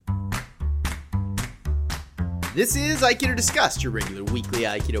This is Aikido Discussed, your regular weekly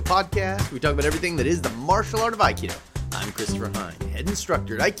Aikido podcast. We talk about everything that is the martial art of Aikido. I'm Christopher Hine, head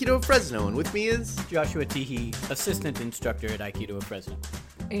instructor at Aikido of Fresno, and with me is Joshua Teehee, assistant instructor at Aikido of Fresno.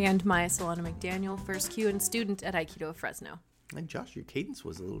 And Maya Solana McDaniel, first Q and student at Aikido of Fresno. And Josh, your cadence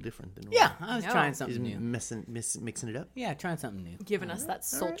was a little different than Yeah, I was trying something Is new. mixing it up. Yeah, trying something new. Giving us that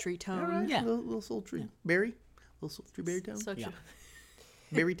sultry tone. All right. Yeah. Little sultry berry, little sultry berry tone, So Yeah.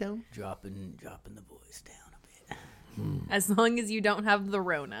 berry tone. Dropping the voice down a bit. as long as you don't have the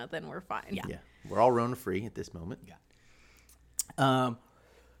Rona, then we're fine. Yeah. We're all Rona free at this moment.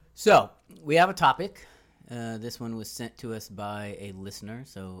 So, we have a topic. This one was sent to us by a listener,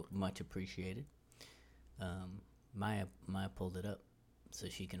 so much appreciated. Maya pulled it up so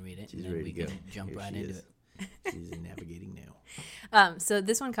she can read it. She's and then ready we to go. can jump Here right she into is. it. She's navigating now. So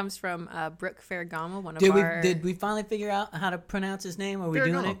this one comes from Brooke Ferragamo, one of Did our... we finally figure out how to pronounce his name? Are we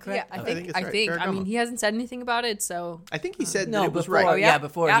doing Ferragamo. it correct? Yeah, I Okay. think. it's I right, think. I Ferragamo. mean, he hasn't said anything about it, so I think he said No, that it was before, right. Oh, yeah?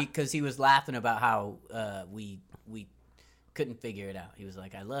 before Yeah. because he was laughing about how we couldn't figure it out. He was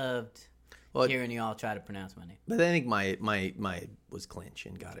like, I loved Well, hearing you all try to pronounce my name. But I think my was clinch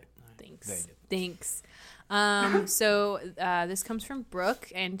and got it. thanks. Very good. Thanks. So this comes from Brooke,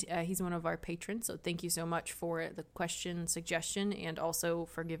 and he's one of our patrons. So thank you so much for the question, suggestion, and also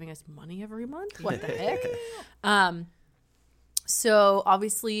for giving us money every month. What the heck? So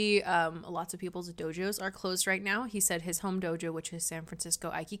obviously, lots of people's dojos are closed right now. He said his home dojo, which is San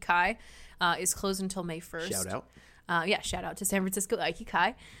Francisco Aikikai, is closed until May 1st. Shout out. Shout out to San Francisco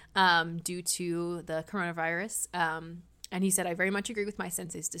Aikikai due to the coronavirus. And he said, I very much agree with my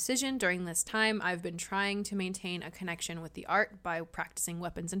sensei's decision. During this time, I've been trying to maintain a connection with the art by practicing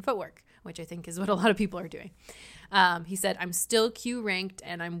weapons and footwork, which I think is what a lot of people are doing. He said, I'm still Q ranked,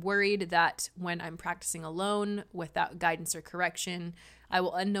 and I'm worried that when I'm practicing alone without guidance or correction, I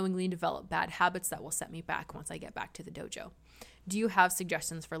will unknowingly develop bad habits that will set me back once I get back to the dojo. Do you have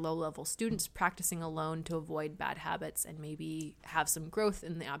suggestions for low-level students practicing alone to avoid bad habits and maybe have some growth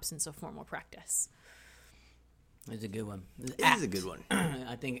in the absence of formal practice? It's a good one. It is a good one.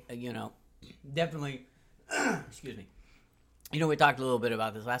 I think, definitely, excuse me. We talked a little bit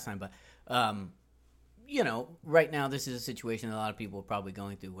about this last time, but, right now this is a situation that a lot of people are probably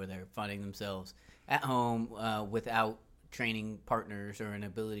going through where they're finding themselves at home without training partners or an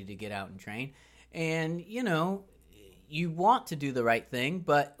ability to get out and train. And, you want to do the right thing,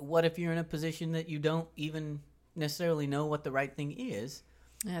 but what if you're in a position that you don't even necessarily know what the right thing is?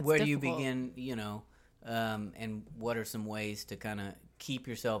 Yeah, it's Where do difficult. you begin, and what are some ways to kind of keep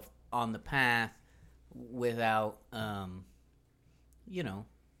yourself on the path without,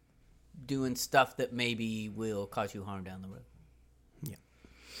 doing stuff that maybe will cause you harm down the road? Yeah,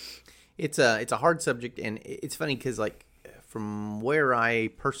 it's a hard subject, and it's funny because from where I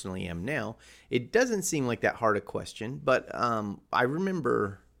personally am now, it doesn't seem like that hard a question. But I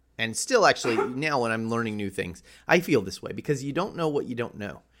remember, and still actually now when I'm learning new things, I feel this way because you don't know what you don't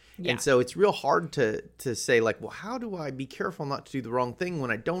know. Yeah. And so it's real hard to say well, how do I be careful not to do the wrong thing when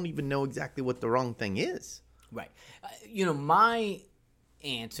I don't even know exactly what the wrong thing is? Right. My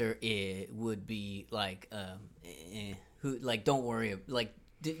answer would be don't worry,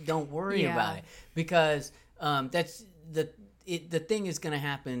 don't worry Yeah. about it, because that's the thing is going to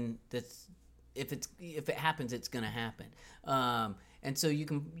happen. That's if it happens, it's going to happen. And so you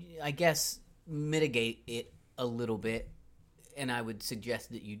can, I guess, mitigate it a little bit. And I would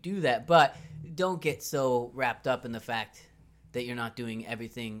suggest that you do that, but don't get so wrapped up in the fact that you're not doing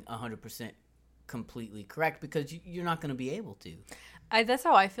everything 100% completely correct, because you're not going to be able to. That's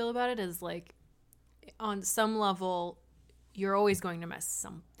how I feel about it, is on some level, you're always going to mess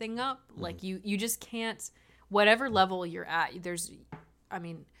something up. You just can't, whatever level you're at,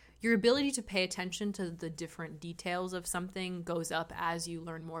 your ability to pay attention to the different details of something goes up as you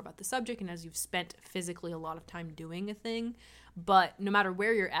learn more about the subject and as you've spent physically a lot of time doing a thing. But no matter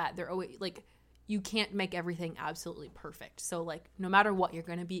where you're at, they're always you can't make everything absolutely perfect. So no matter what, you're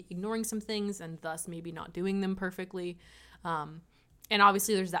going to be ignoring some things and thus maybe not doing them perfectly. And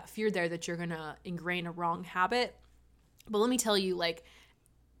obviously there's that fear there that you're going to ingrain a wrong habit. But let me tell you,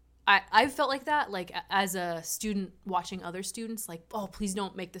 I felt like that, as a student watching other students, oh, please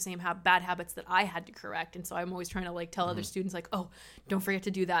don't make the same bad habits that I had to correct. And so I'm always trying to tell other students oh, don't forget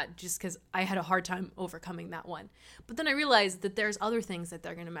to do that, just because I had a hard time overcoming that one. But then I realized that there's other things that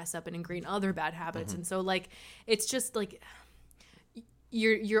they're going to mess up and ingrain other bad habits. And so it's just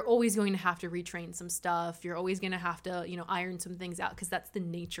you're always going to have to retrain some stuff. You're always going to have to, iron some things out, because that's the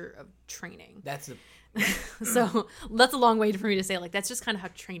nature of training. That's So that's a long way for me to say, that's just kind of how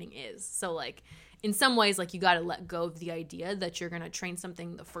training is. So in some ways, like, you got to let go of the idea that you're going to train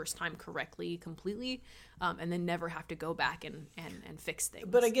something the first time correctly, completely, and then never have to go back and fix things.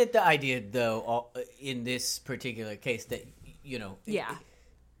 But I get the idea, though, in this particular case that, yeah.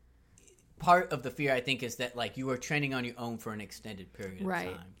 Part of the fear, I think, is that, like, you are training on your own for an extended period of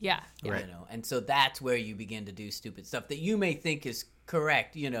time. Yeah. Right. And so that's where you begin to do stupid stuff that you may think is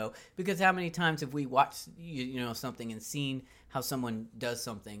correct, because how many times have we watched, something and seen how someone does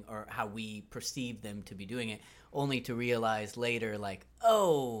something or how we perceive them to be doing it, only to realize later, like,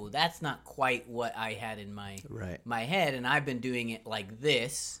 oh, that's not quite what I had in my head, and I've been doing it like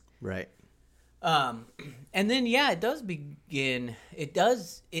this. Right. And then, it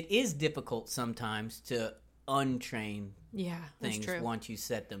is difficult sometimes to untrain that's things true. once you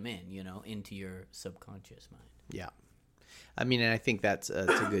set them in, into your subconscious mind. Yeah. I mean, and I think it's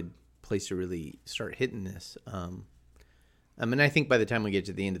a good place to really start hitting this. I think by the time we get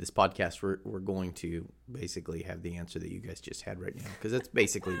to the end of this podcast, we're going to basically have the answer that you guys just had right now, because that's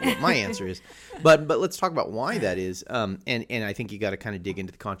basically what my answer is. But let's talk about why that is. And I think you got to kind of dig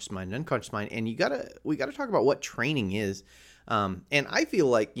into the conscious mind and unconscious mind, and we got to talk about what training is. And I feel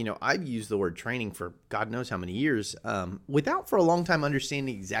like, I've used the word training for God knows how many years, without for a long time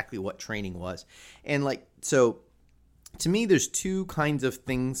understanding exactly what training was. And so to me, there's two kinds of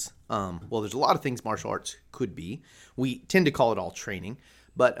things. There's a lot of things martial arts could be. We tend to call it all training.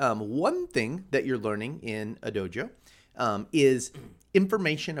 But one thing that you're learning in a dojo is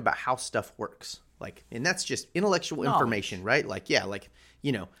information about how stuff works. And that's just intellectual information, right?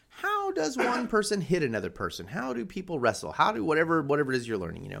 How does one person hit another person? How do people wrestle? How do whatever it is you're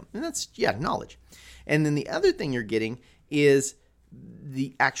learning, And that's, knowledge. And then the other thing you're getting is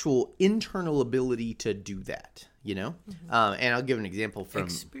the actual internal ability to do that, And I'll give an example from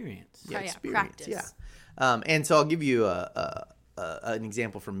experience. Practice. Yeah. And so I'll give you an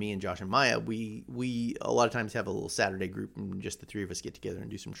example from me and Josh and Maya. We a lot of times have a little Saturday group, and just the three of us get together and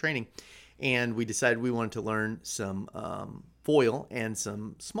do some training. And we decided we wanted to learn some foil and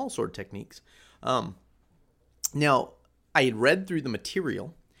some small sword techniques. Now, I had read through the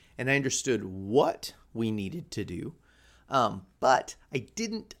material, and I understood what we needed to do, but I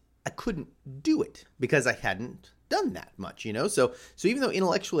couldn't do it because I hadn't done that much, So even though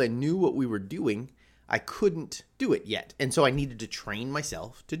intellectually I knew what we were doing, I couldn't do it yet. And so I needed to train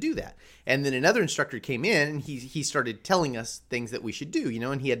myself to do that. And then another instructor came in, and he started telling us things that we should do,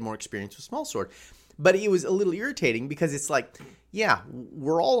 and he had more experience with small sword. But it was a little irritating because it's like,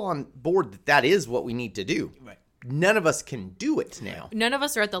 we're all on board that is what we need to do. Right. None of us can do it now. None of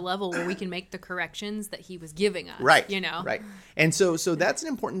us are at the level where we can make the corrections that he was giving us. Right. Right. And so that's an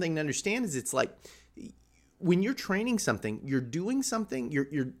important thing to understand is it's like when you're training something, you're doing something,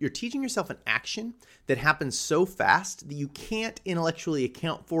 you're teaching yourself an action that happens so fast that you can't intellectually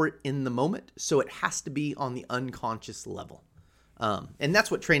account for it in the moment. So it has to be on the unconscious level. And that's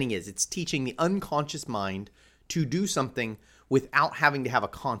what training is. It's teaching the unconscious mind to do something without having to have a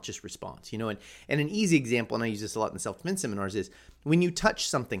conscious response, And an easy example, and I use this a lot in self-defense seminars, is when you touch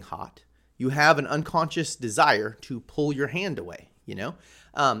something hot, you have an unconscious desire to pull your hand away,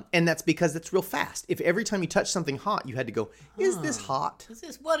 And that's because it's real fast. If every time you touch something hot, you had to go, is this hot?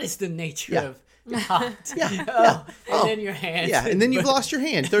 What is the nature of hot? And then your hands. Yeah, and then you've lost your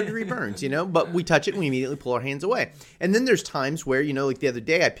hand, 3rd-degree burns, But we touch it and we immediately pull our hands away. And then there's times where, like the other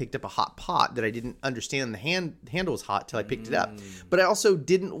day, I picked up a hot pot that I didn't understand the handle was hot till I picked it up. But I also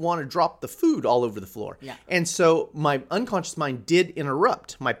didn't want to drop the food all over the floor. Yeah. And so my unconscious mind did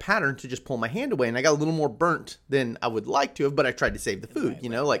interrupt my pattern to just pull my hand away. And I got a little more burnt than I would like to have, but I tried to save the food,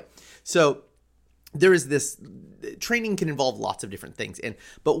 So there is this training can involve lots of different things.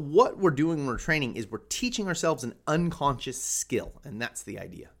 But what we're doing when we're training is we're teaching ourselves an unconscious skill. And that's the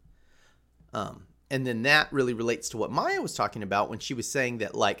idea. And then that really relates to what Maya was talking about when she was saying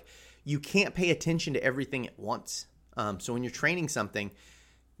that you can't pay attention to everything at once. So when you're training something,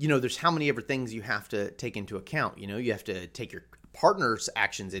 there's how many ever things you have to take into account. You have to take your partner's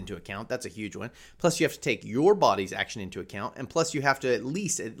actions into account. That's a huge one. Plus you have to take your body's action into account. And plus you have to at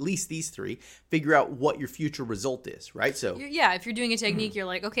least these three figure out what your future result is, right? So if you're doing a technique, you're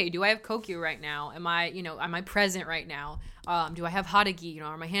like, okay, do I have Kokyu right now? Am I present right now? Do I have Hadagi?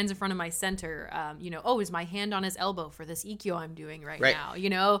 Are my hands in front of my center? Is my hand on his elbow for this Ikkyo I'm doing right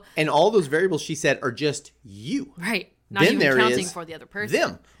now? And all those variables she said are just you. Right. Not then even counting for the other person.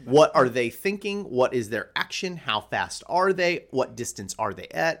 Them. What are they thinking? What is their action? How fast are they? What distance are they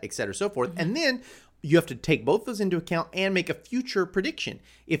at? Et cetera, so forth. And then you have to take both those into account and make a future prediction.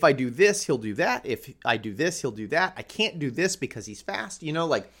 If I do this, he'll do that. If I do this, he'll do that. I can't do this because he's fast,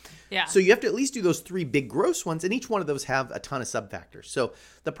 Yeah. So you have to at least do those 3 big gross ones, and each one of those have a ton of subfactors. So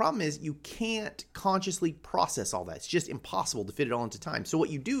the problem is you can't consciously process all that. It's just impossible to fit it all into time. So what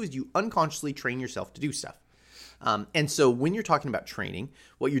you do is you unconsciously train yourself to do stuff. And so when you're talking about training,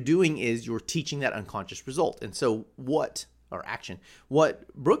 what you're doing is you're teaching that unconscious result. And so what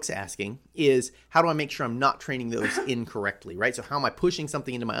Brooke's asking is, how do I make sure I'm not training those incorrectly, right? So how am I pushing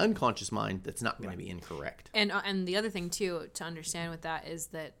something into my unconscious mind that's not going to be incorrect? And the other thing too to understand with that is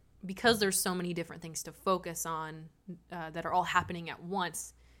that because there's so many different things to focus on that are all happening at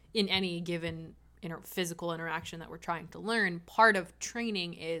once in any given physical interaction that we're trying to learn, part of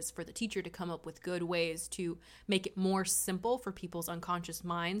training is for the teacher to come up with good ways to make it more simple for people's unconscious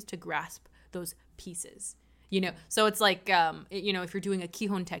minds to grasp those pieces. So it's like, if you're doing a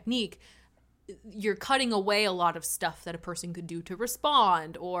Kihon technique, you're cutting away a lot of stuff that a person could do to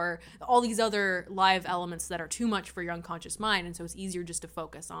respond, or all these other live elements that are too much for your unconscious mind. And so it's easier just to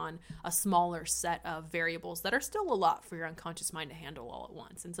focus on a smaller set of variables that are still a lot for your unconscious mind to handle all at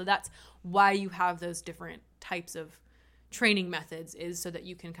once. And so that's why you have those different types of training methods, is so that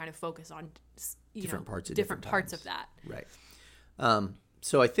you can kind of focus on different parts of that. Right.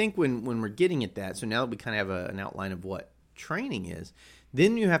 So I think when we're getting at that, so now that we kind of have an outline of what training is,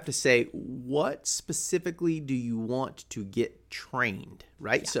 then you have to say, what specifically do you want to get trained,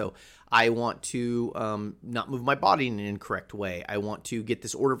 right? Yeah. So I want to not move my body in an incorrect way. I want to get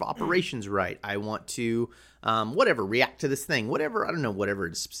this order of operations right. I want to, react to this thing, whatever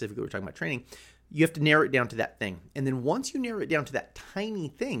it is specifically we're talking about training. You have to narrow it down to that thing. And then once you narrow it down to that tiny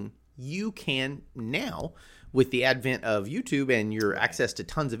thing, you can now, with the advent of YouTube and your access to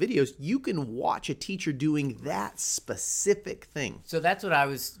tons of videos, you can watch a teacher doing that specific thing. So that's what I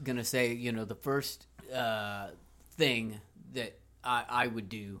was going to say. The first thing that I would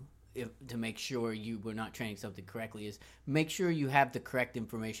do to make sure you were not training something correctly is make sure you have the correct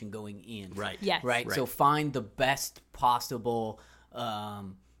information going in. Right. Yes. Right. So find the best possible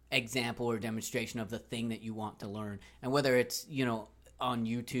example or demonstration of the thing that you want to learn. And whether it's, on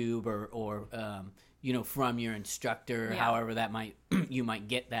YouTube or from your instructor, however that you might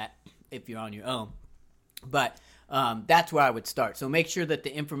get that if you're on your own. But that's where I would start. So make sure that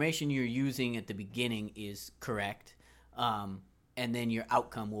the information you're using at the beginning is correct, and then your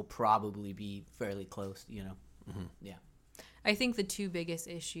outcome will probably be fairly close. Mm-hmm. Yeah. I think the 2 biggest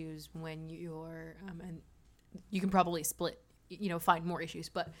issues when you're, and you can probably split, find more issues,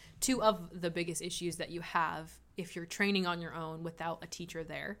 but 2 of the biggest issues that you have if you're training on your own without a teacher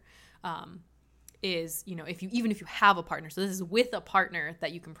there, is, if you have a partner, so this is with a partner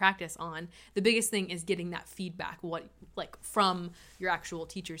that you can practice on, the biggest thing is getting that feedback, from your actual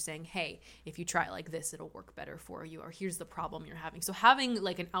teacher saying, hey, if you try it like this, it'll work better for you, or here's the problem you're having. So having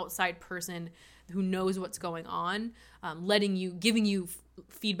an outside person who knows what's going on, giving you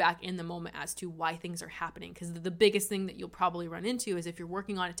feedback in the moment as to why things are happening. Because the biggest thing that you'll probably run into is if you're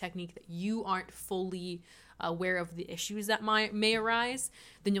working on a technique that you aren't fully aware of the issues that may arise,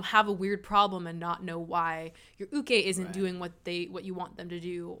 then you'll have a weird problem and not know why your uke isn't doing what you want them to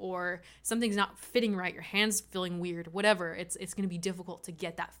do, or something's not fitting right, your hand's feeling weird, whatever. It's going to be difficult to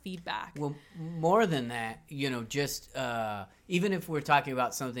get that feedback. Well, more than that, just even if we're talking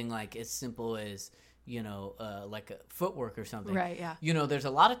about something like as simple as like a footwork or something. Right, yeah. There's a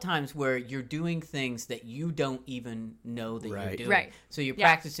lot of times where you're doing things that you don't even know that you're doing. Right. So you're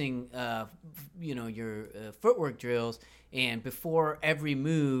practicing, your footwork drills, and before every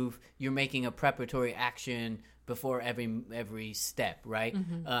move, you're making a preparatory action before every step, right?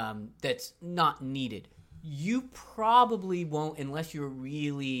 Mm-hmm. That's not needed. You probably won't, unless you're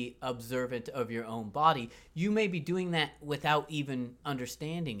really observant of your own body. You may be doing that without even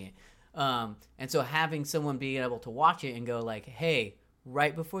understanding it. And so having someone be able to watch it and go like, hey,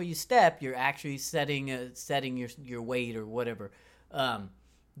 right before you step, you're actually setting your weight or whatever.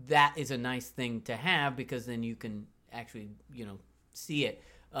 That is a nice thing to have, because then you can actually, see it.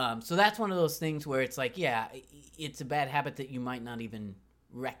 So that's one of those things where it's like, yeah, it's a bad habit that you might not even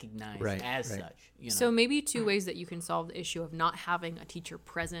recognize as such. So maybe 2 ways that you can solve the issue of not having a teacher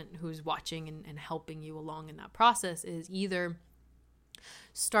present who's watching and helping you along in that process is either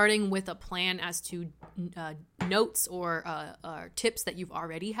starting with a plan as to notes or tips that you've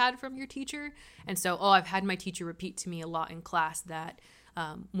already had from your teacher. And so, I've had my teacher repeat to me a lot in class that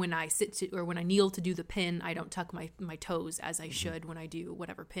when I when I kneel to do the pin, I don't tuck my toes as I should when I do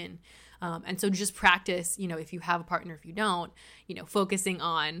whatever pin. And so just practice, if you have a partner, if you don't, focusing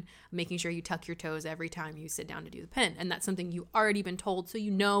on making sure you tuck your toes every time you sit down to do the pin. And that's something you've already been told, so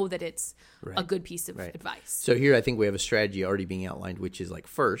you know that it's a good piece of advice. So here I think we have a strategy already being outlined, which is like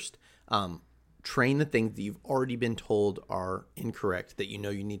first, train the things that you've already been told are incorrect that you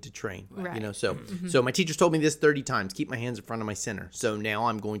need to train. Right. So my teacher's told me this 30 times, keep my hands in front of my center. So now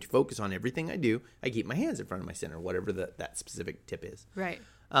I'm going to focus on everything I do. I keep my hands in front of my center, whatever that specific tip is. Right.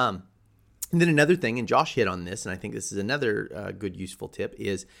 And then another thing, and Josh hit on this, and I think this is another good useful tip,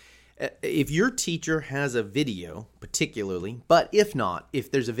 is if your teacher has a video particularly, but if not,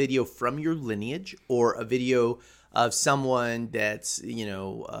 if there's a video from your lineage or a video of someone that's,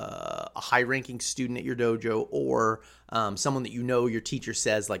 a high-ranking student at your dojo, or someone that your teacher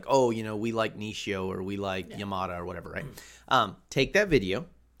says like, oh, we like Nishio or we like Yamada or whatever, right? Take that video.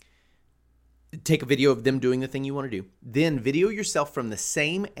 Take a video of them doing the thing you want to do. Then video yourself from the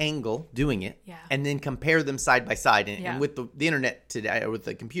same angle doing it, and then compare them side by side. And with the internet today, or with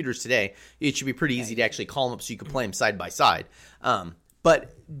the computers today, it should be pretty easy to actually call them up so you can play them side by side.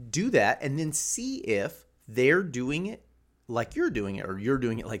 But do that, and then see if they're doing it like you're doing it, or you're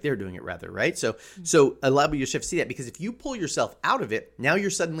doing it like they're doing it, rather, right? So allow yourself to see that, because if you pull yourself out of it, now you're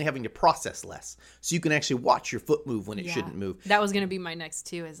suddenly having to process less. So you can actually watch your foot move when it shouldn't move. That was going to be my next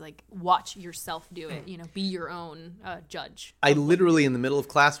too, is like watch yourself do it, be your own judge. I literally, in the middle of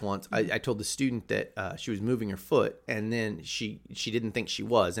class once, I told the student that she was moving her foot, and then she didn't think she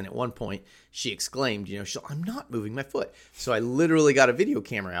was. And at one point she exclaimed, I'm not moving my foot. So I literally got a video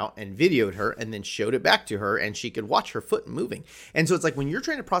camera out and videoed her and then showed it back to her, and she could watch her foot moving. And so it's like when you're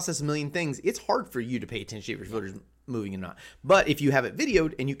trying to process a million things, it's hard for you to pay attention if your foot is moving or not. But if you have it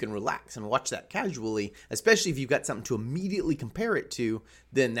videoed and you can relax and watch that casually, especially if you've got something to immediately compare it to,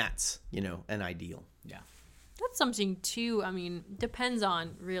 then that's, an ideal. Yeah. That's something too,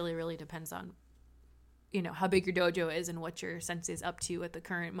 really depends on, how big your dojo is and what your sensei is up to at the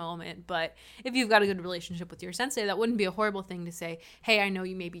current moment. But if you've got a good relationship with your sensei, that wouldn't be a horrible thing to say, hey, I know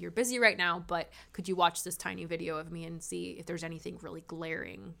you're busy right now, but could you watch this tiny video of me and see if there's anything really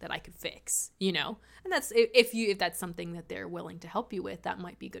glaring that I could fix, And that's, if that's something that they're willing to help you with, that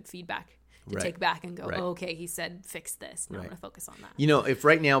might be good feedback to take back and go, oh, okay, he said fix this. Now I'm going to focus on that. If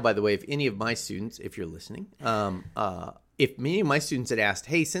right now, by the way, if any of my students, if you're listening, if many of my students had asked,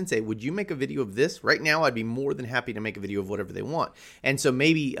 hey, sensei, would you make a video of this? Right now, I'd be more than happy to make a video of whatever they want. And so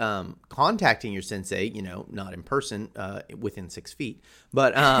maybe contacting your sensei, not in person within 6 feet,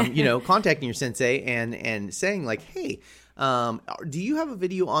 but, contacting your sensei and saying like, hey, do you have a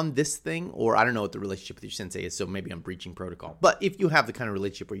video on this thing? Or I don't know what the relationship with your sensei is, so maybe I'm breaching protocol. But if you have the kind of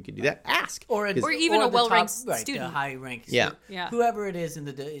relationship where you can do that, ask. Or even a well-ranked student. A high-ranked student. Yeah. Whoever it is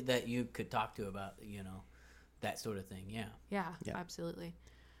that you could talk to about, that sort of thing. Yeah, absolutely.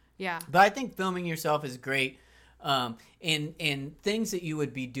 Yeah. But I think filming yourself is great. And things that you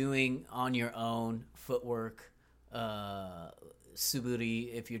would be doing on your own, footwork,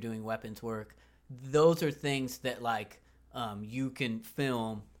 suburi, if you're doing weapons work, those are things that you can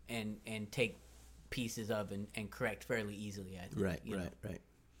film and take pieces of and correct fairly easily, I think. Right.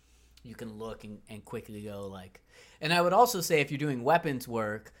 You can look and quickly go and I would also say if you're doing weapons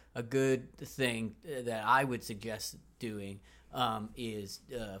work, a good thing that I would suggest doing is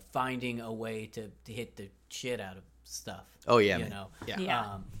finding a way to hit the shit out of stuff. Oh yeah,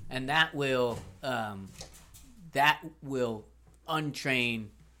 Yeah. And that will untrain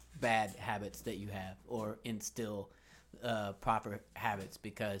bad habits that you have, or instill proper habits,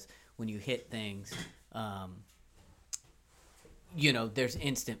 because when you hit things, there's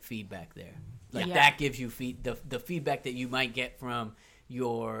instant feedback there. That gives you the feedback that you might get from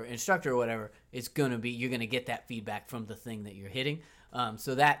your instructor or whatever. It's gonna be, you're gonna get that feedback from the thing that you're hitting.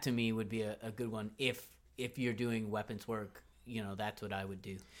 So that to me would be a good one if you're doing weapons work. That's what I would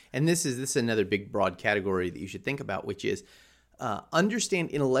do. And this is another big broad category that you should think about, which is understand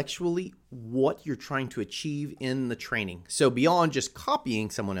intellectually what you're trying to achieve in the training. So beyond just copying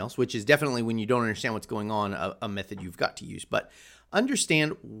someone else, which is definitely when you don't understand what's going on, a method you've got to use, but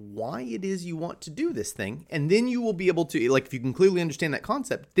understand why it is you want to do this thing. And then you will be able to, if you can clearly understand that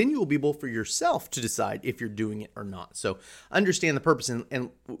concept, then you will be able for yourself to decide if you're doing it or not. So understand the purpose and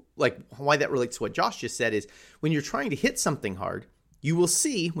why that relates to what Josh just said is when you're trying to hit something hard, you will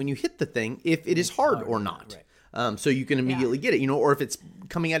see when you hit the thing if it is hard or not. Right. So you can immediately get it, or if it's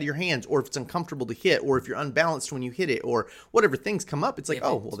coming out of your hands, or if it's uncomfortable to hit, or if you're unbalanced when you hit it, or whatever things come up. It's like,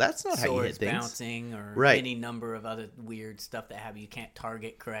 that's not how you hit things. Bouncing, or any number of other weird stuff that you can't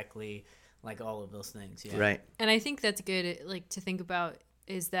target correctly. like all of those things. Yeah. Right. And I think that's good, like, to think about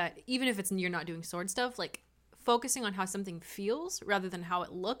is that even if you're not doing sword stuff, like, focusing on how something feels rather than how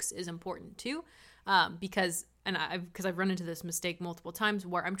it looks is important too. Because I've run into this mistake multiple times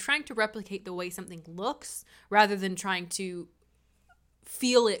where I'm trying to replicate the way something looks rather than trying to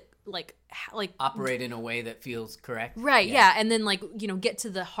feel it like Operate in a way that feels correct. right. Yeah. And then, like, get to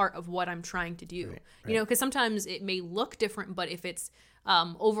the heart of what I'm trying to do, Right. because sometimes it may look different, but if it's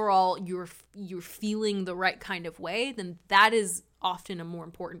overall you're feeling the right kind of way, then that is often a more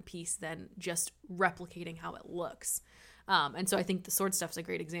important piece than just replicating how it looks. And so I think the sword stuff's a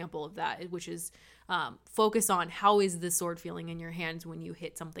great example of that, which is focus on how is the sword feeling in your hands when you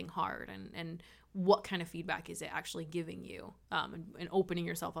hit something hard, and what kind of feedback is it actually giving you, and opening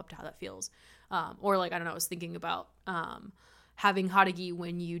yourself up to how that feels. Or, like, I don't know, I was thinking about having Haragi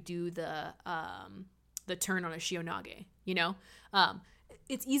when you do the turn on a Shionage,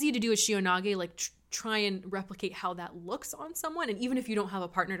 it's easy to do a Shionage, like try and replicate how that looks on someone. And even if you don't have a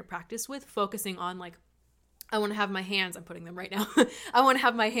partner to practice with, focusing on, like, I want to have my hands, I'm putting them right now. I want to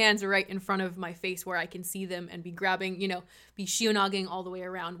have my hands right in front of my face where I can see them and be grabbing, be Shionaging all the way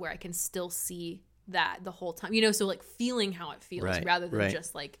around where I can still see that the whole time, so, like, feeling how it feels rather than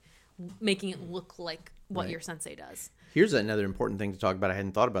just, like, making it look like what your sensei does. Here's another important thing to talk about. I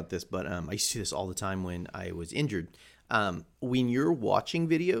hadn't thought about this, but I used to do this all the time when I was injured. When you're watching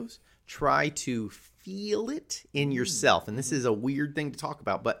videos, try to feel it in yourself. And this is a weird thing to talk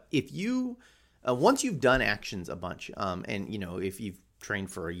about, but if you once you've done actions a bunch, and if you've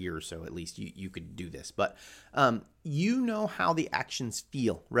trained for a year or so, at least you could do this, but how the actions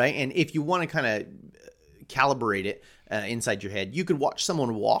feel, right? And if you want to kind of calibrate it inside your head, you could watch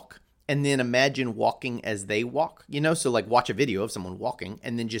someone walk and then imagine walking as they walk, so, like, watch a video of someone walking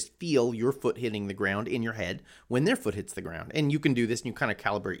and then just feel your foot hitting the ground in your head when their foot hits the ground. And you can do this and you kind of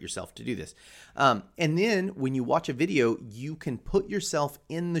calibrate yourself to do this. And then when you watch a video, you can put yourself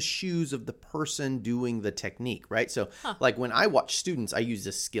in the shoes of the person doing the technique, right? So like when I watch students, I use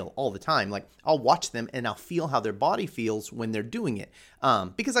this skill all the time. Like, I'll watch them and I'll feel how their body feels when they're doing it.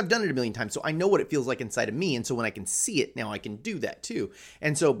 Because I've done it a million times, so I know what it feels like inside of me. And so when I can see it, now I can do that too.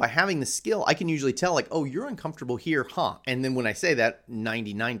 And so by having the skill, I can usually tell, like, oh, you're uncomfortable here, huh? And then when I say that,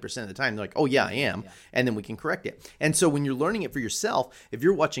 99% of the time, they're like, oh, yeah, I am. Yeah. And then we can correct it. And so when you're learning it for yourself, if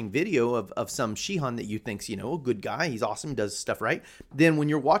you're watching video of some Shihan that you think's, a good guy, he's awesome, does stuff right, then when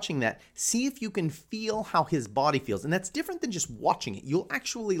you're watching that, see if you can feel how his body feels. And that's different than just watching it. You'll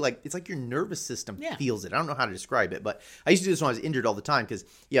actually, like, it's like your nervous system feels it. I don't know how to describe it, but I used to do this when I was injured all the time because,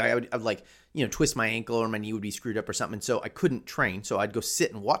 I would like, twist my ankle or my knee would be screwed up or something. And so I couldn't train. So I'd go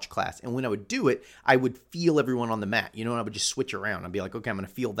sit and watch class. And when I would do it, I would feel everyone on the mat, and I would just switch around. I'd be like, okay, I'm going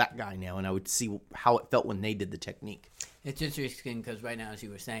to feel that guy now. And I would see how it felt when they did the technique. It's interesting because right now, as you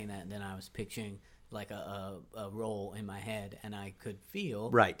were saying that, then I was picturing like a roll in my head, and I could feel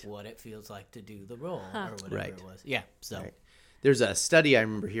what it feels like to do the roll or whatever it was. Yeah. So. Right. There's a study I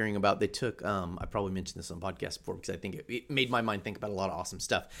remember hearing about. They took, I probably mentioned this on the podcast before because I think it made my mind think about a lot of awesome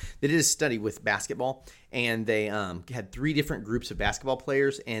stuff. They did a study with basketball, and they had 3 different groups of basketball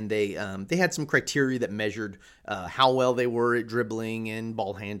players, and they had some criteria that measured how well they were at dribbling and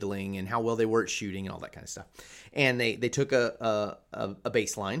ball handling and how well they were at shooting and all that kind of stuff. And they took a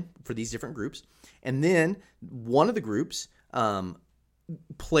baseline for these different groups, and then one of the groups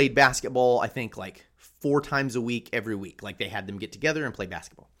played basketball, I think, like 4 times a week, every week. Like, they had them get together and play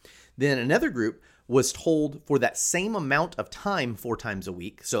basketball. Then another group was told for that same amount of time 4 times a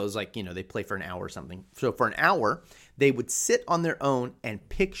week. So it was like, they play for an hour or something. So for an hour, they would sit on their own and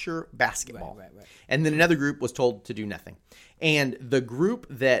picture basketball. Right. And then another group was told to do nothing. And the group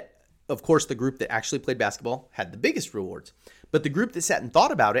that, of course, the group that actually played basketball had the biggest rewards. But the group that sat and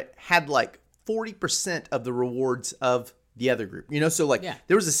thought about it had like 40% of the rewards of the other group, so like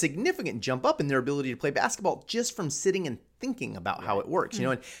there was a significant jump up in their ability to play basketball just from sitting and thinking about how it works,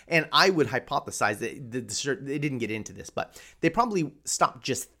 and I would hypothesize that they didn't get into this, but they probably stopped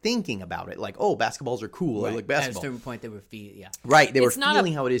just thinking about it, like, oh, basketballs are cool, I like basketball. At a certain point, they were feeling, they were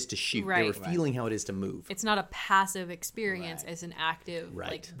feeling how it is to shoot, they were feeling how it is to move. It's not a passive experience; it's an active,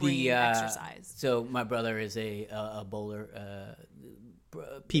 like, brain exercise. So my brother is a bowler.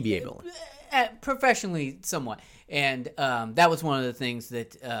 PBA bowler. Professionally, somewhat. And that was one of the things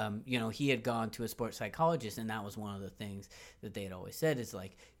that, he had gone to a sports psychologist, and that was one of the things that they had always said is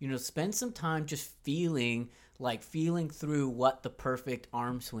like, spend some time just feeling through what the perfect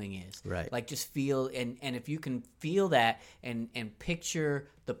arm swing is. Right. Like, just feel, and if you can feel that and picture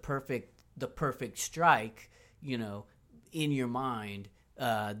the perfect strike, in your mind,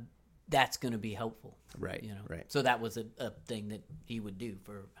 that's going to be helpful. Right, You know. right. So that was a thing that he would do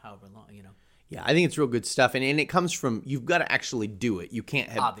for however long. You know. Yeah, I think it's real good stuff, and it comes from you've got to actually do it. You can't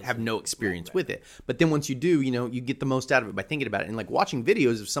have Obviously. no experience with it. But then once you do, you get the most out of it by thinking about it and like watching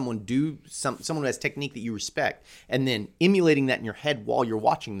videos of someone someone who has technique that you respect, and then emulating that in your head while you're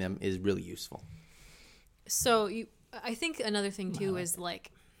watching them is really useful. So I think another thing too is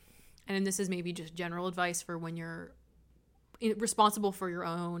like, and this is maybe just general advice for when you're responsible for your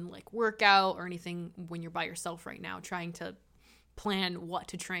own like workout or anything when you're by yourself right now, trying to plan what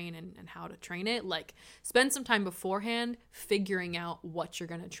to train and how to train it. Like spend some time beforehand figuring out what you're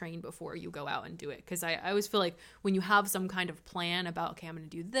going to train before you go out and do it. Because I always feel like when you have some kind of plan about, okay, I'm going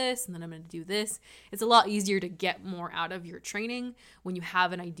to do this and then I'm going to do this, it's a lot easier to get more out of your training when you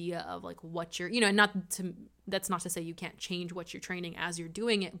have an idea of like what you're, and that's not to say you can't change what you're training as you're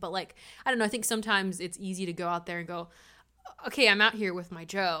doing it. But like, I don't know, I think sometimes it's easy to go out there and go, okay, I'm out here with my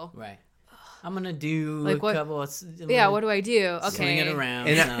Joe. Right. I'm gonna do Like a what- couple of What do I do? Okay. swing it around.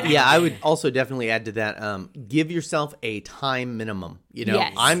 And I would also definitely add to that, give yourself a time minimum.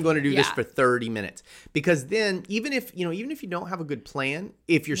 Yes. I'm going to do this Yeah. for 30 minutes. Because then even if you don't have a good plan,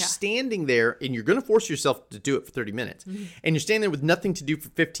 if you're Yeah. standing there and you're going to force yourself to do it for 30 minutes and you're standing there with nothing to do for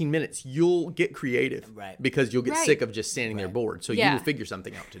 15 minutes, you'll get creative. Right. Because you'll get Right. sick of just standing there bored. So you Yeah. will figure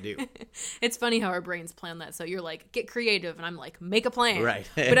something out to do. It's funny how our brains plan that. So you're like, get creative, and I'm like, make a plan. Right.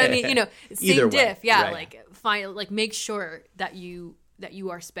 But I mean, same Either way. diff. Yeah. Right. Make sure that you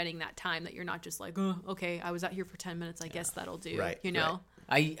are spending that time, that you're not just like, oh, okay, I was out here for 10 minutes. I guess that'll do. Right,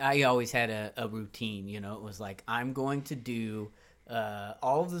 I always had a routine. It was like, I'm going to do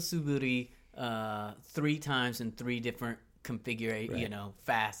all of the suburi 3 times in 3 different configurations.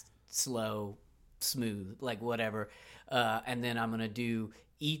 Fast, slow, smooth, like whatever. And then I'm going to do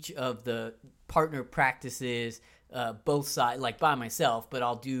each of the partner practices, both sides, like by myself, but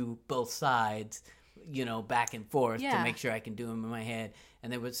I'll do both sides, back and forth Yeah. to make sure I can do them in my head.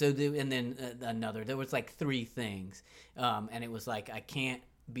 And there was like 3 things. And it was like, I can't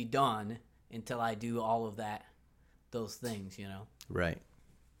be done until I do all of those things, Right.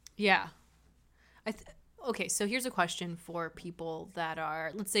 Yeah. Okay, so here's a question for people that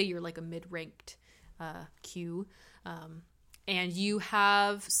are, let's say you're like a mid-ranked Q, and you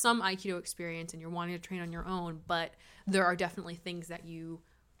have some Aikido experience and you're wanting to train on your own, but there are definitely things that you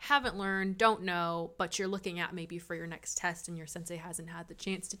haven't learned, don't know, but you're looking at maybe for your next test and your sensei hasn't had the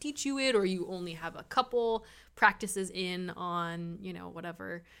chance to teach you it, or you only have a couple practices in on,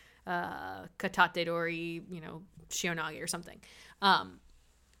 whatever, katate dori, shionage or something.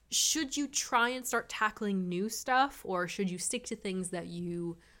 Should you try and start tackling new stuff, or should you stick to things that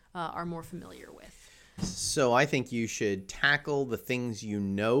you are more familiar with? So I think you should tackle the things you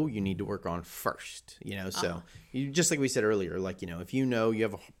need to work on first. So just like we said earlier, like, if you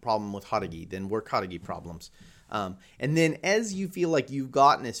have a problem with Haragi, then work Haragi problems. And then as you feel like you've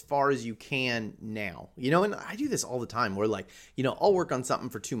gotten as far as you can now, and I do this all the time where like, I'll work on something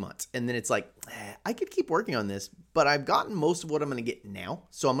for 2 months and then it's like, I could keep working on this, but I've gotten most of what I'm going to get now.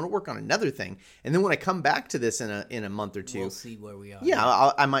 So I'm going to work on another thing. And then when I come back to this in a month or 2, we'll see where we are.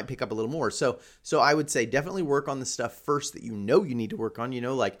 Yeah, I might pick up a little more. So I would say definitely work on the stuff first that you need to work on.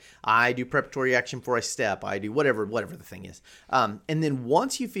 Like I do preparatory action before I step. I do whatever the thing is. And then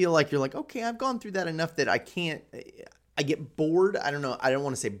once you feel like you're like, okay, I've gone through that enough that I get bored. I don't know. I don't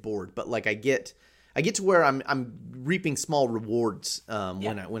want to say bored, but like I get to where I'm reaping small rewards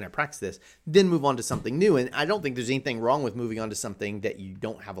when I practice this, then move on to something new. And I don't think there's anything wrong with moving on to something that you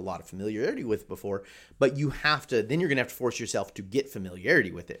don't have a lot of familiarity with before, but you're going to have to force yourself to get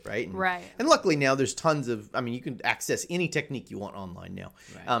familiarity with it, right? Right. And luckily now there's tons of, you can access any technique you want online now.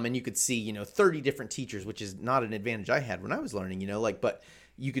 Right. And you could see, 30 different teachers, which is not an advantage I had when I was learning, but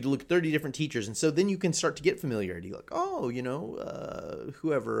you could look at 30 different teachers. And so then you can start to get familiarity. Like,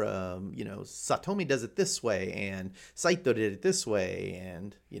 whoever, Satomi does it this way and Saito did it this way.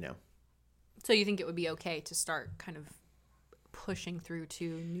 And, So you think it would be okay to start kind of pushing through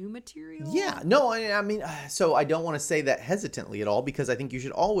to new material? Yeah. No, so I don't want to say that hesitantly at all, because I think you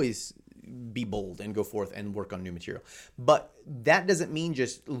should always be bold and go forth and work on new material. But that doesn't mean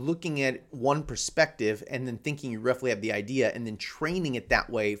just looking at one perspective and then thinking you roughly have the idea and then training it that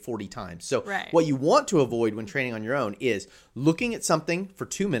way 40 times. So what you want to avoid when training on your own is looking at something for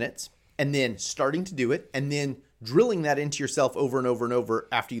 2 minutes and then starting to do it and then drilling that into yourself over and over and over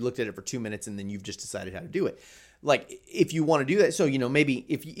after you looked at it for 2 minutes and then you've just decided how to do it. Like if you want to do that, so maybe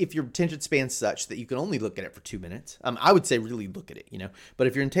if your attention span's such that you can only look at it for 2 minutes, I would say really look at it, But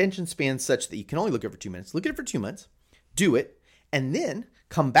if your attention span's such that you can only look at it for 2 minutes, look at it for 2 months, do it, and then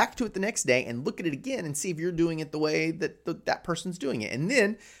come back to it the next day and look at it again and see if you're doing it the way that that person's doing it. And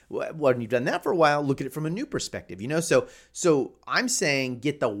then when you've done that for a while, look at it from a new perspective, So I'm saying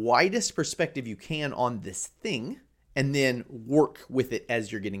get the widest perspective you can on this thing and then work with it as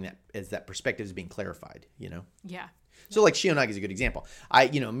you're getting as that perspective is being clarified, Yeah. So like Shihonage is a good example.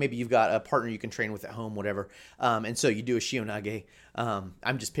 Maybe you've got a partner you can train with at home, whatever. And so you do a Shihonage.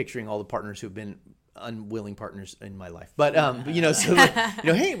 I'm just picturing all the partners who've been unwilling partners in my life. But,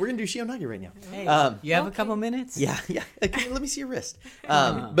 hey, we're going to do Shihonage right now. Hey, you have a couple minutes? Yeah. Let me see your wrist.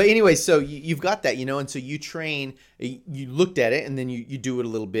 But anyway, so you've got that, and so you train, you looked at it and then you do it a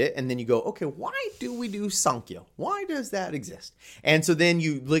little bit and then you go, okay, why do we do Sankyo? Why does that exist? And so then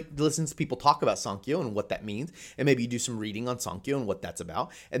you listen to people talk about Sankyo and what that means. And maybe you do some reading on Sankyo and what that's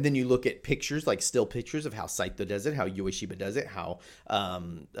about. And then you look at pictures, like still pictures of how Saito does it, how Ueshiba does it, how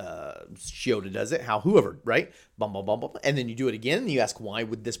Shioda does it, how whoever, right? Bum, bum, bum, bum. And then you do it again and you ask, why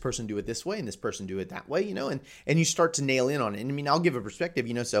would this person do it this way and this person do it that way, and you start to nail in on it. And I mean, I'll give a perspective,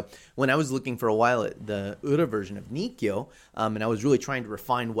 so when I was looking for a while at the Ura version of Nikkyo, and I was really trying to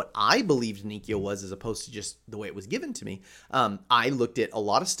refine what I believed Nikkyo was as opposed to just the way it was given to me, I looked at a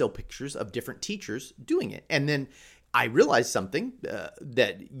lot of still pictures of different teachers doing it. And then I realized something,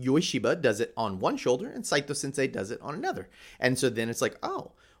 that Ueshiba does it on one shoulder and Saito Sensei does it on another. And so then it's like,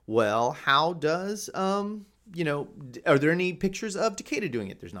 oh, well, how does, are there any pictures of Takeda doing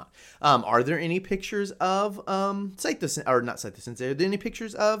it? There's not. Are there any pictures of Saito, or not Saito Sensei? Are there any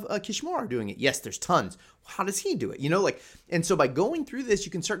pictures of Kishimura doing it? Yes, there's tons. How does he do it? And so by going through this,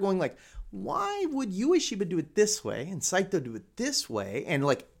 you can start going like, why would Ueshiba do it this way and Saito do it this way? And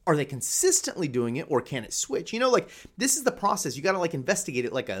are they consistently doing it or can it switch? This is the process. You got to investigate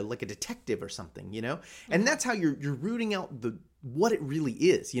it like a detective or something, And that's how you're rooting out what it really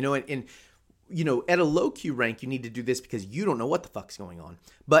is, and at a low Q rank, you need to do this because you don't know what the fuck's going on.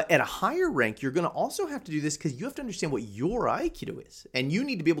 But at a higher rank, you're going to also have to do this because you have to understand what your Aikido is. And you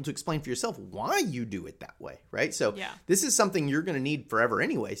need to be able to explain for yourself why you do it that way, right? So This is something you're going to need forever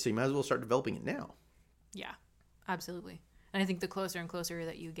anyway, so you might as well start developing it now. Yeah, absolutely. And I think the closer and closer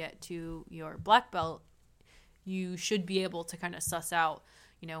that you get to your black belt, you should be able to kind of suss out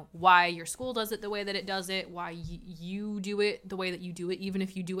why your school does it the way that it does it, why you do it the way that you do it, even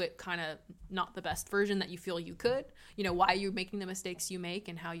if you do it kind of not the best version that you feel you could, why you're making the mistakes you make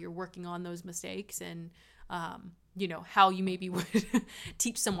and how you're working on those mistakes and, how you maybe would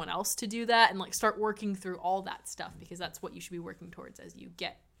teach someone else to do that and start working through all that stuff because that's what you should be working towards as you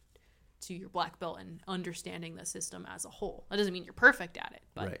get to your black belt and understanding the system as a whole. That doesn't mean you're perfect at it,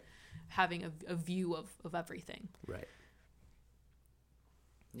 but having a view of everything. Right.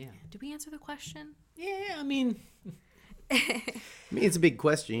 Yeah. Did we answer the question? Yeah, I mean, it's a big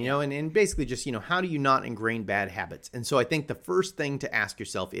question, and basically just, how do you not ingrain bad habits? And so I think the first thing to ask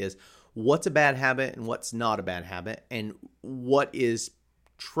yourself is what's a bad habit and what's not a bad habit and what is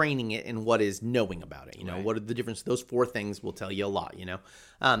training it and what is knowing about it, Right. What are the difference? Those four things will tell you a lot,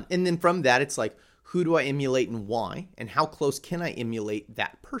 and then from that, it's like, who do I emulate and why, and how close can I emulate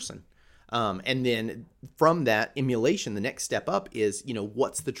that person? And then from that emulation, the next step up is,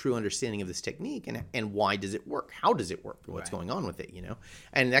 what's the true understanding of this technique and why does it work? How does it work? What's going on with it,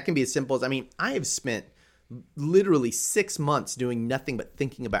 And that can be as simple as, I have spent literally 6 months doing nothing but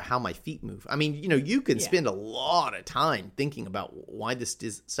thinking about how my feet move. You can spend a lot of time thinking about why this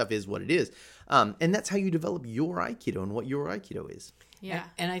stuff is what it is. And that's how you develop your Aikido and what your Aikido is. Yeah.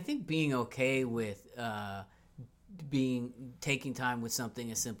 And I think being okay with, taking time with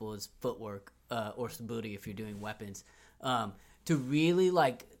something as simple as footwork or saburi if you're doing weapons, to really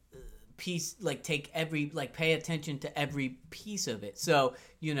pay attention to every piece of it. So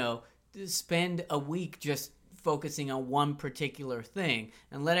spend a week just focusing on one particular thing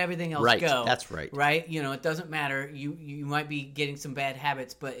and let everything else go. That's right. Right? It doesn't matter. You might be getting some bad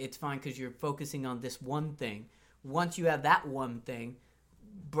habits, but it's fine because you're focusing on this one thing. Once you have that one thing,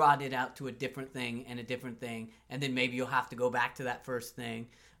 brought it out to a different thing, and then maybe you'll have to go back to that first thing.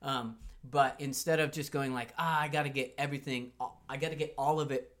 But instead of just going I got to get everything, I got to get all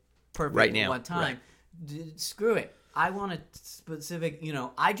of it perfect right now, at one time. Right. Screw it. I want a specific,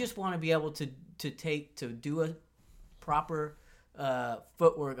 I just want to be able to do a proper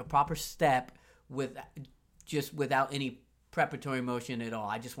footwork, a proper step without any preparatory motion at all.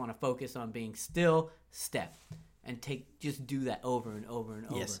 I just want to focus on being still, step. And just do that over and over and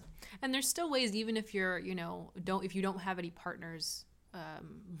over. Yes. And there's still ways, even if you're, if you don't have any partners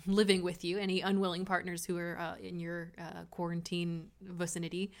living with you, any unwilling partners who are in your quarantine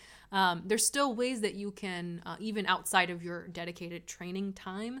vicinity, there's still ways that you can, even outside of your dedicated training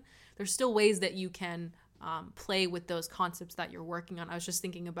time, there's still ways that you can play with those concepts that you're working on. I was just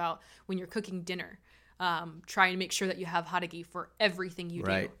thinking about when you're cooking dinner. Try and make sure that you have hatagi for everything you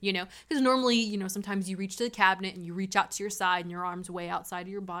do, you know, because normally, you know, sometimes you reach to the cabinet and you reach out to your side and your arm's way outside of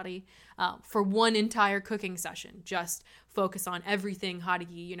your body. For one entire cooking session, just focus on everything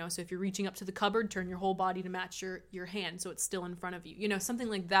hatagi, you know, so if you're reaching up to the cupboard, turn your whole body to match your hand so it's still in front of you, you know, something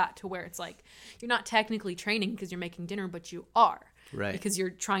like that, to where it's like you're not technically training because you're making dinner, but you are, because you're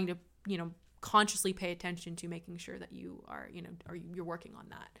trying to, you know, consciously pay attention to making sure that you are, you know, or you're working on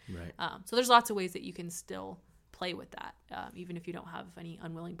that. So there's lots of ways that you can still play with that, even if you don't have any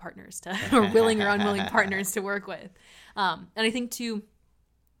unwilling partners to, or willing or unwilling partners to work with. And I think too,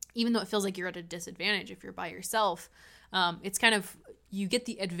 even though it feels like you're at a disadvantage if you're by yourself, it's kind of, you get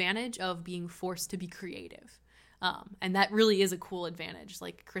the advantage of being forced to be creative. And that really is a cool advantage.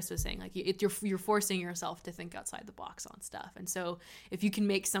 Like Chris was saying, like you're forcing yourself to think outside the box on stuff. And so if you can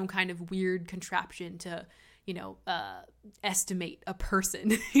make some kind of weird contraption to, you know, estimate a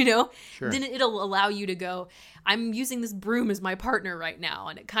person, you know, then it'll allow you to go, I'm using this broom as my partner right now.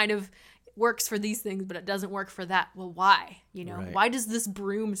 And it kind of works for these things, but it doesn't work for that. Well, why? You know, why does this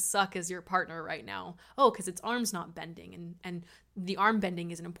broom suck as your partner right now? Oh, because its arm's not bending, and the arm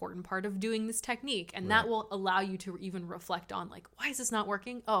bending is an important part of doing this technique, and that will allow you to even reflect on, like, why is this not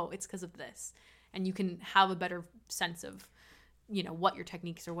working? Oh, it's because of this, and you can have a better sense of, you know, what your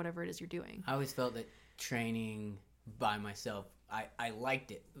techniques or whatever it is you're doing. I always felt that training by myself, I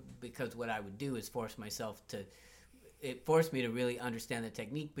liked it, because what I would do is force myself to. It forced me to really understand the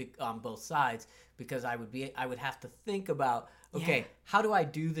technique on both sides, because I would have to think about, okay, how do I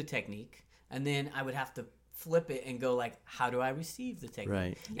do the technique? And then I would have to flip it and go, like, how do I receive the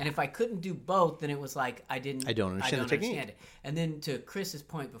technique? And if I couldn't do both, then it was like I don't understand the technique. It. And then to Chris's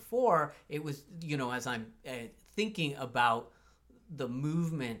point before, it was, you know, as I'm thinking about the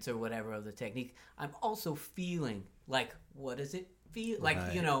movements or whatever of the technique, I'm also feeling like, what does it feel like?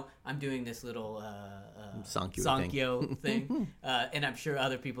 You know, I'm doing this little Sankyo thing, and I'm sure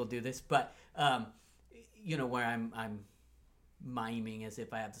other people do this, but you know, where I'm miming as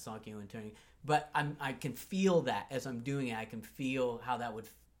if I have the Sankyo and turning, but I can feel that as I'm doing it. I can feel how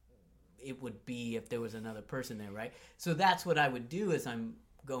it would be if there was another person there, right? So that's what I would do as I'm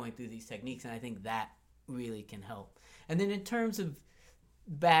going through these techniques, and I think that really can help. And then in terms of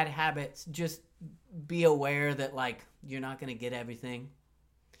bad habits, just be aware that, like, you're not going to get everything,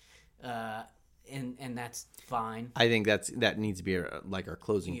 and that's fine. I think that needs to be like our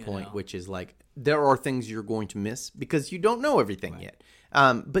closing point, which is like, there are things you're going to miss because you don't know everything yet.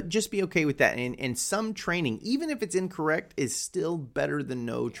 But just be okay with that. And some training, even if it's incorrect, is still better than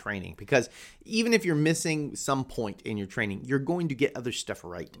no training, because even if you're missing some point in your training, you're going to get other stuff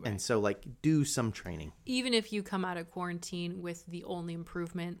right. And so, like, do some training. Even if you come out of quarantine with the only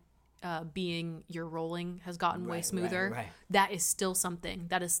improvement being your rolling has gotten way smoother, that is still something.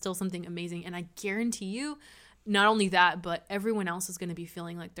 That is still something amazing. And I guarantee you, not only that, but everyone else is going to be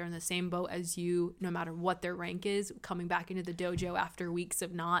feeling like they're in the same boat as you, no matter what their rank is, coming back into the dojo after weeks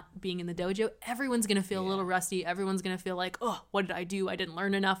of not being in the dojo. Everyone's going to feel a little rusty. Everyone's going to feel like, oh, what did I do? I didn't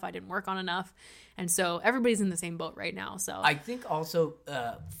learn enough. I didn't work on enough. And so everybody's in the same boat right now. So I think also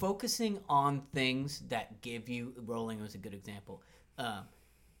focusing on things that give you, rolling was a good example.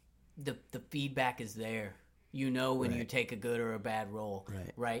 The feedback is there. You know when you take a good or a bad roll,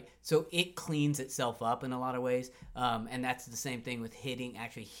 right? So it cleans itself up in a lot of ways, and that's the same thing with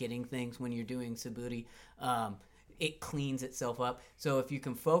actually hitting things when you're doing Suburi. It cleans itself up. So if you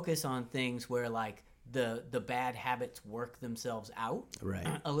can focus on things where, like, the bad habits work themselves out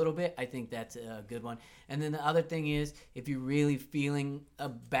a little bit, I think that's a good one. And then the other thing is, if you're really feeling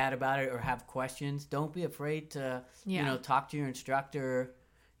bad about it or have questions, don't be afraid to you know, talk to your instructor.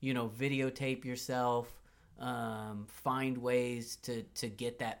 You know, videotape yourself, find ways to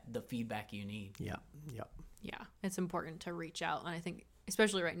get the feedback you need. Yeah. It's important to reach out, and I think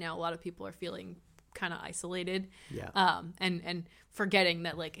especially right now, a lot of people are feeling kind of isolated. And forgetting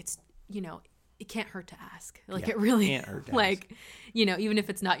that, like, it's, you know, it can't hurt to ask. Like, it really can't hurt to ask. You know, even if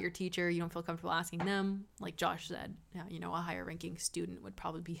it's not your teacher, you don't feel comfortable asking them. Like Josh said, you know, a higher ranking student would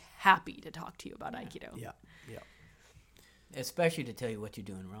probably be happy to talk to you about Aikido. Yeah. Especially to tell you what you're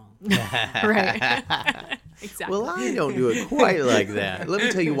doing wrong. Exactly. Well, I don't do it quite like that. Let me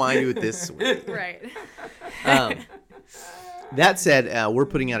tell you why I do it this way. That said, we're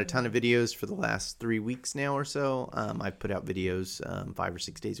putting out a ton of videos for the last 3 weeks now or so. I've put out videos 5 or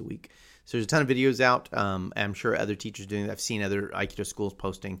 6 days a week. So there's a ton of videos out. I'm sure other teachers doing that. I've seen other Aikido schools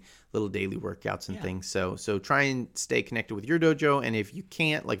posting little daily workouts and things. So try and stay connected with your dojo. And if you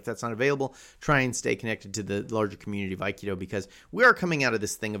can't, like if that's not available, try and stay connected to the larger community of Aikido, because we are coming out of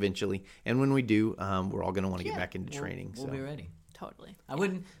this thing eventually. And when we do, we're all going to want to get back into training. We'll be ready. Totally. I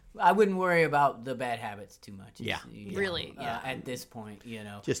wouldn't worry about the bad habits too much. Yeah. Really, At this point,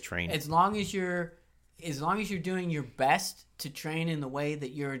 Just train. As long as you're doing your best to train in the way that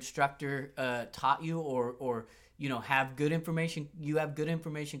your instructor taught you, or have good information. You have good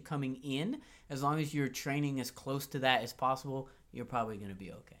information coming in. As long as you're training as close to that as possible, you're probably going to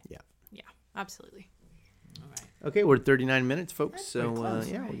be okay. Yeah. Yeah, absolutely. All right. Okay, we're at 39 minutes, folks. That's So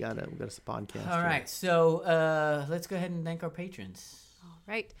pretty close, we got a podcast. All right. So let's go ahead and thank our patrons. All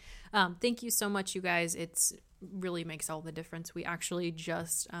right. Thank you so much, you guys. It's really makes all the difference. We actually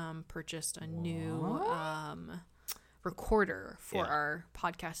just purchased a new recorder for our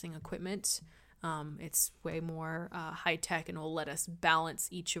podcasting equipment. It's way more high tech and will let us balance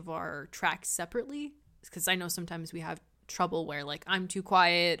each of our tracks separately. Because I know sometimes we have trouble where like I'm too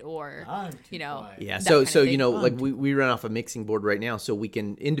quiet or I'm too quiet. Yeah, that so kind of thing. like we run off a mixing board right now, so we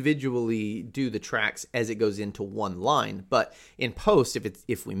can individually do the tracks as it goes into one line. But in post,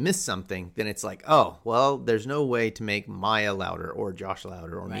 if we miss something, then it's like, oh well, there's no way to make Maya louder or Josh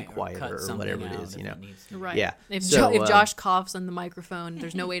louder or me quieter or whatever it is, Right. Yeah. If So, if Josh coughs on the microphone,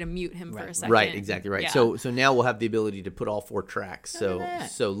 there's no way to mute him for a second. Right, exactly right. Yeah. So now we'll have the ability to put all 4 tracks.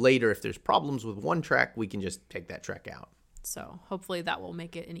 So later, if there's problems with one track, we can just take that track out. So hopefully that will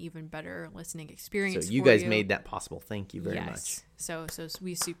make it an even better listening experience. So you guys made that possible. Thank you very much. So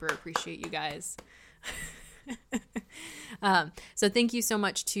we super appreciate you guys. So thank you so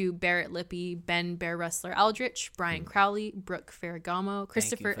much to Barrett Lippy, Ben Bear Wrestler Aldrich, Brian Crowley, Brooke Ferragamo,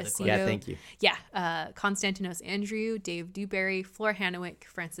 Christopher Aceto. Yeah, thank you. Yeah, Konstantinos Andrew, Dave Dewberry, Flora Hannewick,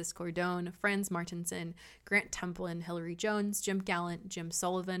 Francis Cordone, Franz Martinson, Grant Templin, Hillary Jones, Jim Gallant, Jim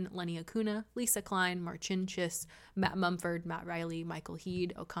Sullivan, Lenny Acuna, Lisa Klein, Marcin Chiss, Matt Mumford, Matt Riley, Michael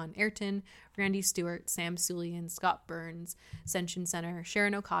Heed, Okan Ayrton, Randy Stewart, Sam Sulian, Scott Burns, Senshin Center,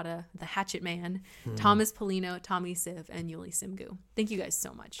 Sharon Okada, The Hatchet Man, Thomas Polino, Tommy Siv, and Yuli Simgu. Thank you guys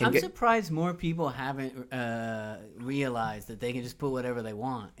so much. I'm surprised more people haven't realized that they can just put whatever they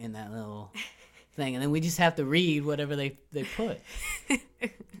want in that little thing, and then we just have to read whatever they put.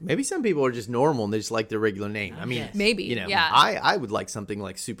 Maybe some people are just normal and they just like their regular name. I mean, maybe, yeah. I would like something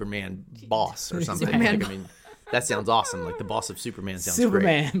like Superman Boss or something. Superman I mean, that sounds awesome. Like the boss of Superman sounds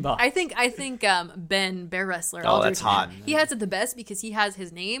Superman great. boss. I think Ben Bear Wrestler. Oh, Aldrich, that's hot. He has it the best because he has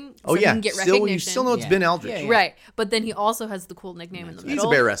his name. Oh so yeah, he can get you recognition. still know it's Ben Aldrich. Yeah. Right, but then he also has the cool nickname in the middle. He's a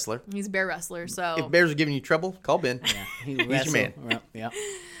bear wrestler. He's a bear wrestler. So If bears are giving you trouble, call Ben. He's your man. Yeah.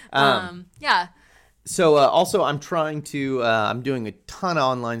 yeah. So also, I'm trying to. I'm doing a ton of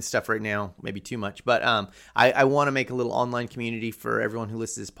online stuff right now, maybe too much, but I want to make a little online community for everyone who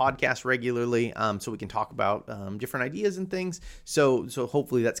listens to this podcast regularly, so we can talk about different ideas and things. So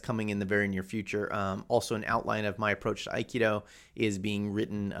hopefully that's coming in the very near future. Also, an outline of my approach to Aikido is being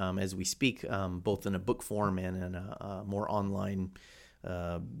written as we speak, both in a book form and in a more online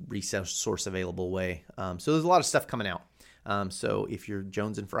resource available way. So there's a lot of stuff coming out. So if you're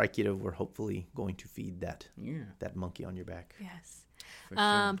jonesing for Aikido, we're hopefully going to feed that monkey on your back. Yes.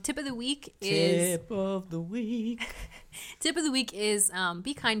 Sure. Tip of the week is Tip of the week.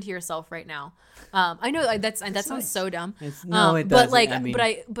 Be kind to yourself right now. I know that sounds so dumb. It but doesn't. like, I mean,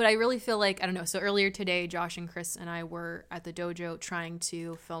 but I really feel like I don't know. So earlier today, Josh and Chris and I were at the dojo trying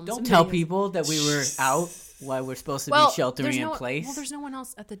to film. Don't some tell videos. people that we were out while we're supposed to be sheltering in place. Well, there's no one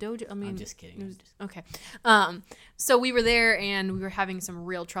else at the dojo. I mean, I'm just kidding. Okay. So we were there and we were having some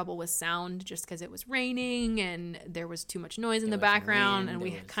real trouble with sound just because it was raining and there was too much noise in the background, and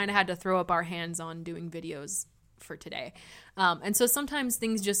we kind of had to throw up our hands on doing videos for today. And so sometimes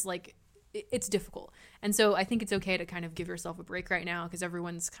things just like it's difficult. And so I think it's okay to kind of give yourself a break right now because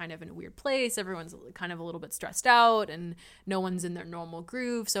everyone's kind of in a weird place. Everyone's kind of a little bit stressed out and no one's in their normal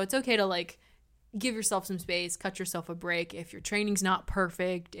groove. So it's okay to like give yourself some space, cut yourself a break. If your training's not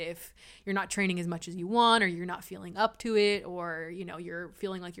perfect, if you're not training as much as you want, or you're not feeling up to it, or, you know, you're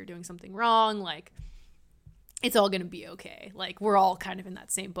feeling like you're doing something wrong, like it's all going to be okay. Like we're all kind of in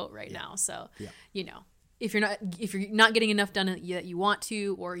that same boat right now. So, you know, if you're not getting enough done that you want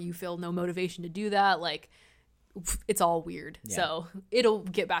to, or you feel no motivation to do that, like it's all weird. Yeah. So it'll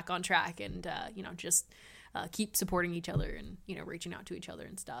get back on track and, you know, just keep supporting each other and, you know, reaching out to each other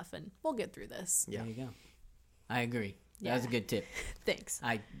and stuff. And we'll get through this. Yeah. There you go. I agree. That was a good tip. Thanks.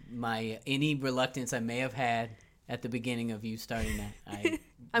 Any reluctance I may have had at the beginning of you starting that.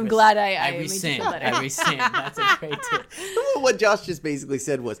 I'm glad I I made you rescind. feel better. I rescind. That's a great tip. What Josh just basically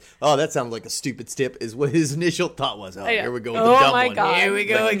said was, "Oh, that sounds like a stupid tip." Is what his initial thought was. Oh, know. here we go with Oh the dumb my one. God. Here we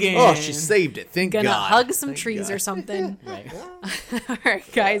go again. Oh, she saved it. Thank Gonna God. hug some Thank trees God. or something. Right. All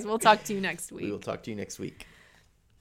right, guys, we'll talk to you next week. We will talk to you next week.